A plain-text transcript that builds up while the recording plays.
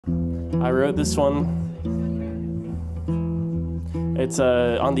I wrote this one. It's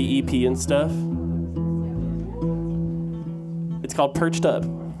on the EP and stuff. It's called Perched Up.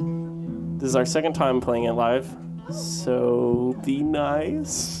 This is our second time playing it live, so be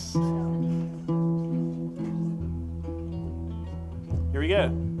nice. Here we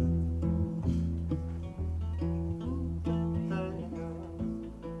go.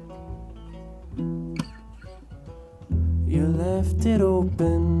 You left it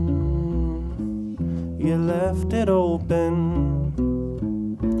open. You left it open.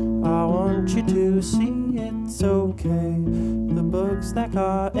 I want you to see it's okay. The bugs that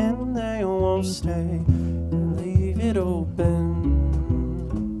got in, they won't stay. Leave it open.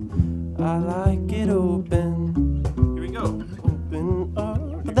 I like it open. Here we go. Open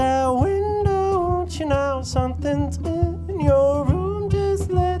up that window. Want you now? Something's in your room. Just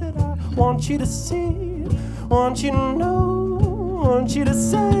let it out. Want you to see. Want you to know. Want you to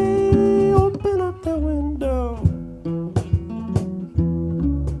say. Open up the window.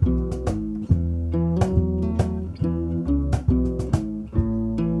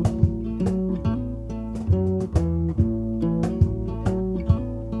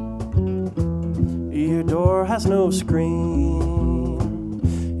 Your door has no screen.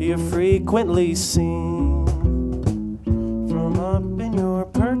 You're frequently seen. From up in your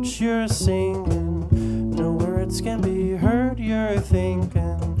perch you're singing. No words can be heard, you're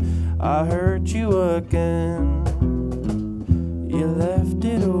thinking. I heard you again. You left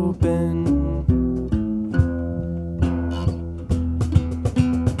it open.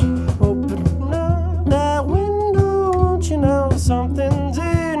 Open up that window, won't you know something's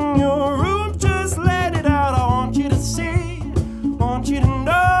in your room? Just let it out. I want you to see, want you to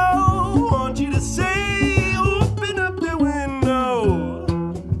know, want you to say, open up the window.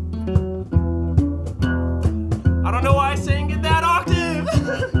 I don't know why I sang it that octave.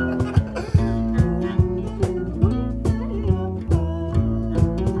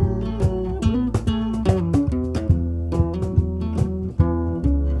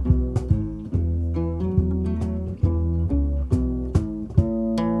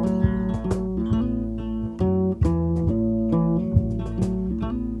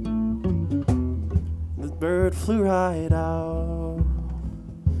 Bird flew right out.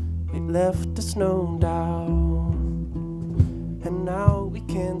 It left us no doubt. And now we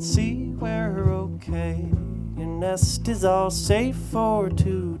can see we're okay. Your nest is all safe for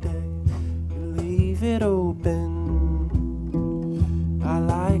today. You leave it open. I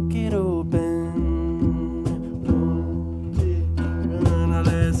like it open. Now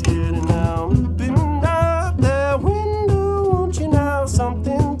let's get it now. Open up that window. Won't you now?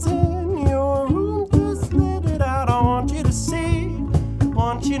 Something's in your room. Want you to see,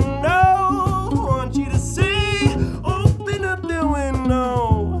 want you to know, want you to see, open up the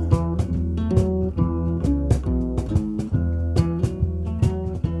window.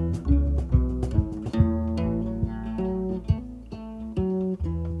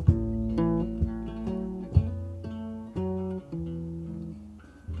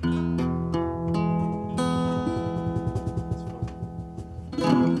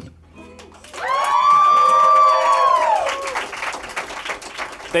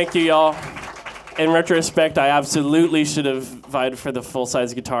 Thank you, y'all. In retrospect, I absolutely should have vied for the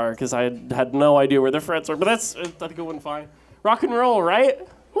full-size guitar because I had no idea where the frets were, but that's going fine. Rock and roll, right?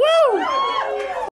 Woo!